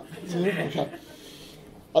believe that. Okay.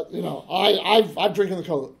 I've drinking the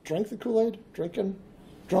Kool-Aid.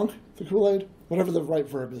 Drunk the Kool-Aid? Whatever the right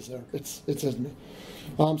verb is there. It's in me.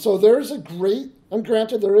 So there's a great, and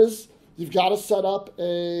granted you've got to set up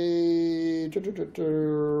a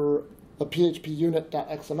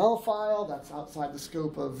phpUnit.xml file. That's outside the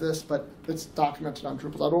scope of this, but it's documented on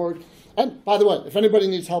Drupal.org. And by the way, if anybody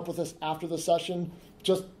needs help with this after the session,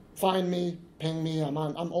 just find me, ping me. I'm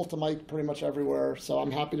Ultimate pretty much everywhere, so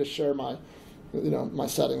I'm happy to share my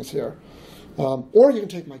settings here. Or you can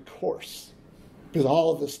take my course. Because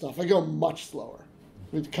all of this stuff, I go much slower.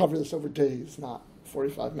 We cover this over days, not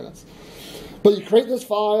 45 minutes. But you create this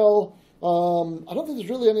file. I don't think there's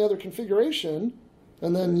really any other configuration.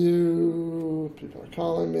 And then people are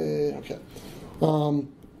calling me. Okay.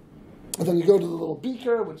 And then you go to the little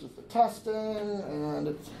beaker, which is the testing, and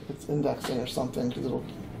it's indexing or something, because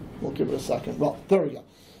we'll give it a second. Well, there we go.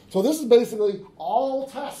 So this is basically all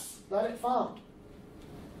tests that it found.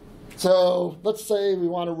 So let's say we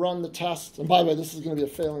want to run the test. And by the way, this is going to be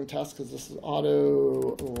a failing test because this is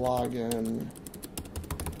auto login.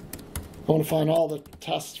 I want to find all the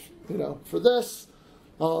tests, for this,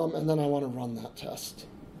 and then I want to run that test.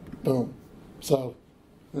 Boom. So,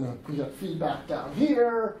 you get feedback down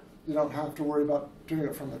here. You don't have to worry about doing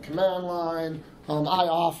it from the command line. I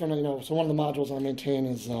often, so one of the modules I maintain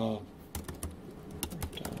is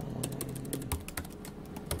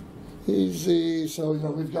easy. So,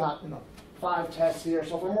 we've got, 5 tests here.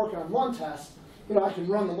 So if I'm working on one test, I can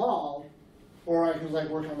run them all, or I can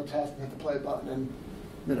work on the test and hit the play button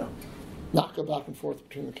and, not go back and forth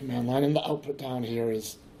between the command line. And the output down here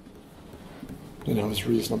is, is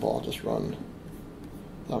reasonable. I'll just run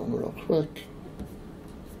that one real quick.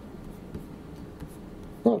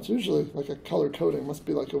 Oh, it's usually like a color coding. Must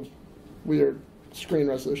be like a weird screen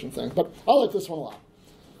resolution thing. But I like this one a lot.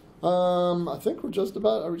 I think are we just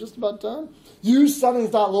about done? Use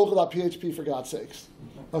settings.local.php for God's sakes.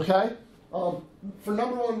 Okay? For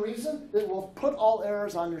number one reason, it will put all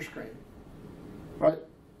errors on your screen. Right?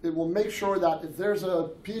 It will make sure that if there's a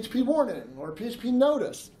PHP warning or a PHP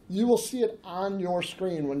notice, you will see it on your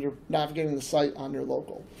screen when you're navigating the site on your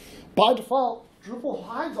local. By default, Drupal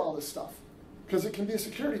hides all this stuff because it can be a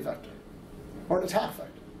security vector or an attack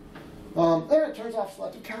vector. And it turns off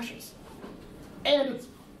selected caches. And it's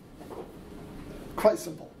quite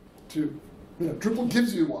simple to, Drupal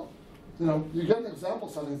gives you one. You get an example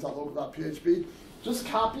settings.local.php. Just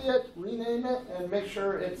copy it, rename it, and make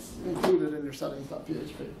sure it's included in your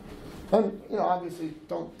settings.php. And, obviously,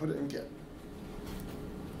 don't put it in Git.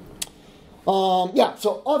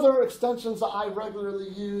 So other extensions that I regularly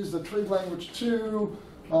use, the tree language 2.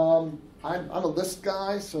 I'm a list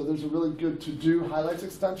guy, so there's a really good to-do highlights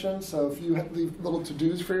extension. So if you leave little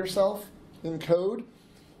to-dos for yourself in code,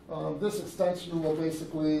 this extension will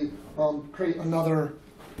basically create another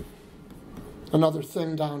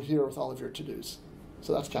thing down here with all of your to-dos.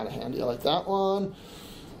 So that's kind of handy. I like that one.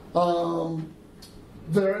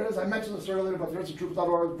 There it is. I mentioned this earlier, but there's a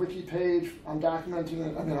Drupal.org wiki page. I'm documenting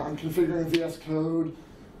it. I'm configuring VS Code.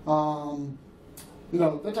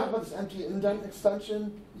 They talk about this empty indent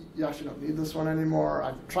extension. You actually don't need this one anymore.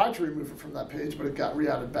 I've tried to remove it from that page, but it got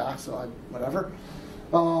re-added back, so whatever.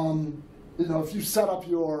 If you set up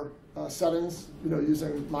your settings,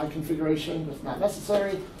 using my configuration, it's not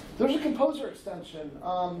necessary. There's a composer extension.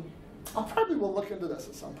 I probably will look into this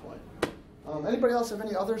at some point. Anybody else have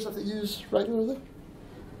any others that they use regularly?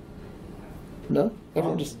 No?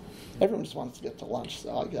 Everyone just wants to get to lunch,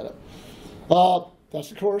 so I get it. That's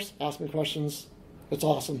the course. Ask me questions. It's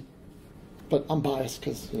awesome. But I'm biased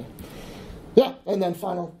because, Yeah, and then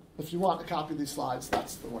final, if you want a copy of these slides,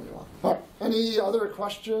 that's the one you want. All right. Any other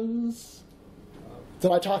questions?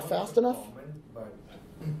 Did I talk fast enough? But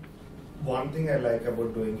one thing I like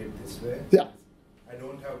about doing it this way, yeah. I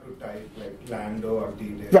don't have to type like Lando or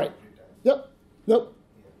DDEV Right. every time. Yep. Nope.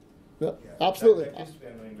 Yep. Yeah. Absolutely. That used to be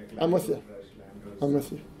annoying, like I'm with you. Lando brush, Lando I'm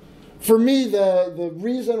with you. For me, the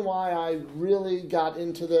reason why I really got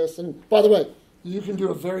into this, and by the way, you can do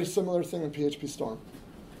a very similar thing in PHP Storm,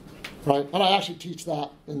 right? And I actually teach that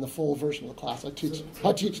in the full version of the class. I teach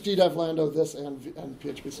DDEV, Lando, this, and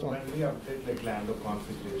PHP So Storm. when we update like Lando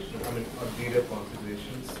configuration, I mean, or DDEV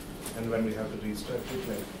configurations, and when we have to restart it,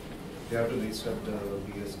 like, you have to restart the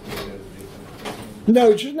VS Code and everything. No,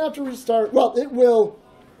 you shouldn't have to restart. Well, it will.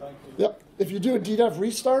 Thank you. Yep. If you do a DDEV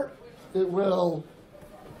restart, it will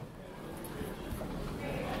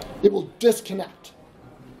disconnect.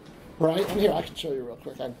 Right? And here, I can show you real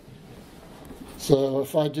quick. So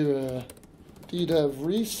if I do a DDEV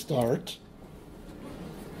restart,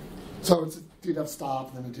 so it's a DDEV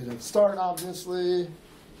stop, and then a DDEV start, obviously.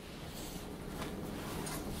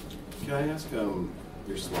 Can I ask,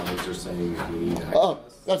 your slides are saying we need access? Oh,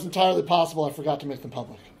 that's entirely possible. I forgot to make them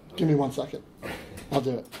public. Give me 1 second. I'll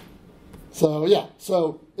do it. So yeah,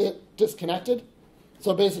 so it disconnected.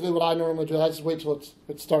 So basically what I normally do, I just wait till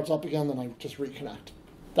it starts up again, then I just reconnect.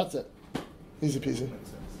 That's it. Easy peasy.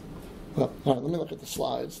 Well, all right, let me look at the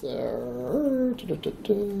slides there.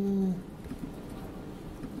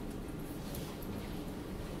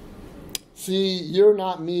 See, you're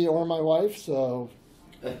not me or my wife, so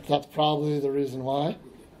that's probably the reason why.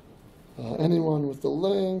 Anyone with the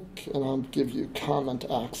link, and I'll give you comment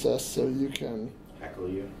access so you can Heckle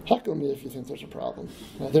you? heckle me if you think there's a problem.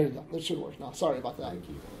 There you go. It should work now. Sorry about that. Thank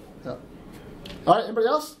you. Yeah. All right, anybody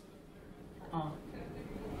else?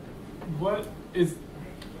 What is,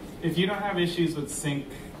 if you don't have issues with sync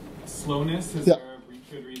slowness, is Yeah. there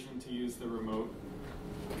a good reason to use the remote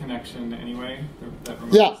connection anyway? That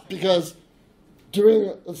remote Yeah, system? because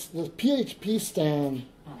doing the PHPStan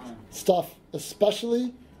stuff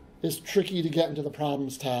especially is tricky to get into the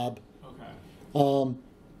problems tab. Okay.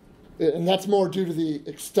 And that's more due to the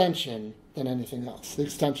extension than anything else. The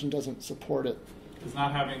extension doesn't support it. Because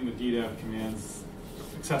not having the DDEV commands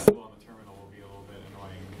accessible on the terminal will be a little bit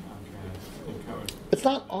annoying trying to encode. It's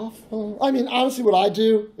not awful. I mean, honestly, what I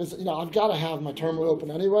do is, I've got to have my terminal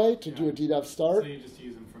open anyway to do a DDEV start. So you just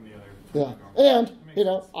use them from the other. Yeah, and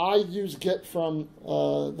I use Git from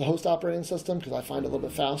the host operating system because I find it a little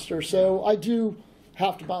bit faster. So I do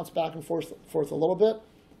have to bounce back and forth a little bit.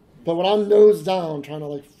 But when I'm nose down trying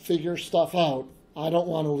to figure stuff out, I don't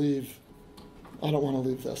want to leave. I don't want to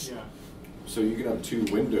leave this. Yeah. So you can have two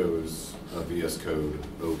windows of VS Code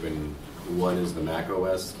open. One is the Mac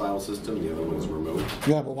OS file system, the other one is remote.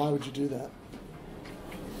 Yeah, but why would you do that?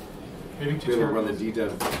 Maybe To be able to run the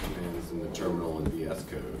DDEV commands in the terminal in VS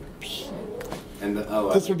Code. And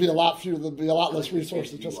This would be a lot fewer. There'd be a lot less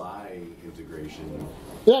resources. Just UI integration.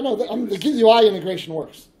 yeah, no. The Git UI integration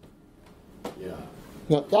works. Yeah.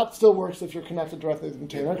 No, that still works if you're connected directly to the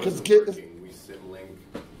container It because wasn't Git is. working. We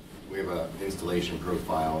symlink. We have an installation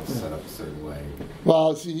profile set up a certain way.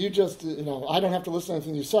 Well, see, you just I don't have to listen to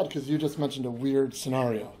anything you said because you just mentioned a weird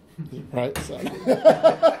scenario, right? So.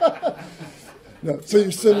 No, so you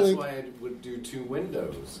That's symlink. why I would do two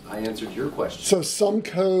windows. I answered your question. So some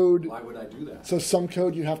code. Why would I do that? So some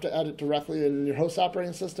code you have to edit directly in your host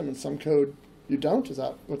operating system, and some code you don't. Is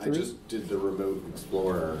that what's I the reason? just did the remote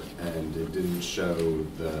explorer, and it didn't show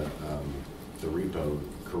the repo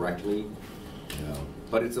correctly.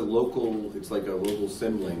 But it's a local. It's like a local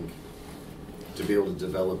symlink to be able to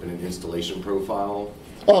develop an installation profile.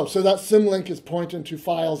 Oh, so that symlink is pointing to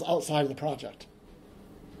files outside of the project.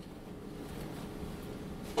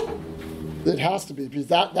 It has to be because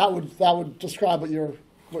that would describe what you're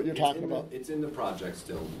talking about. It's in the project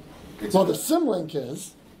still. Well, the symlink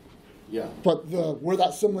is, Yeah. but where that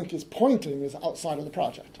symlink is pointing is outside of the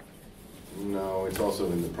project. No, it's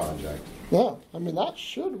also in the project. Yeah, I mean that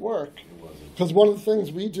should work. It wasn't. Because one of the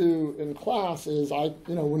things we do in class is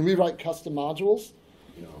when we write custom modules,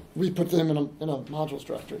 we put them in a modules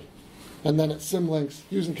directory, and then it symlinks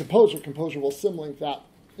using Composer. Composer will symlink that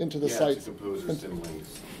into the site. It's a Composer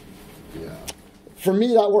symlinks. Yeah. For me,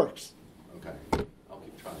 that works. Okay. I'll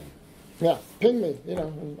keep trying. Yeah, ping me.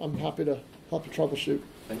 And I'm happy to help you troubleshoot.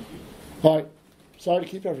 Thank you. All right. Sorry to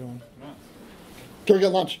keep everyone. Yeah. Go get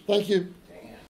lunch. Thank you.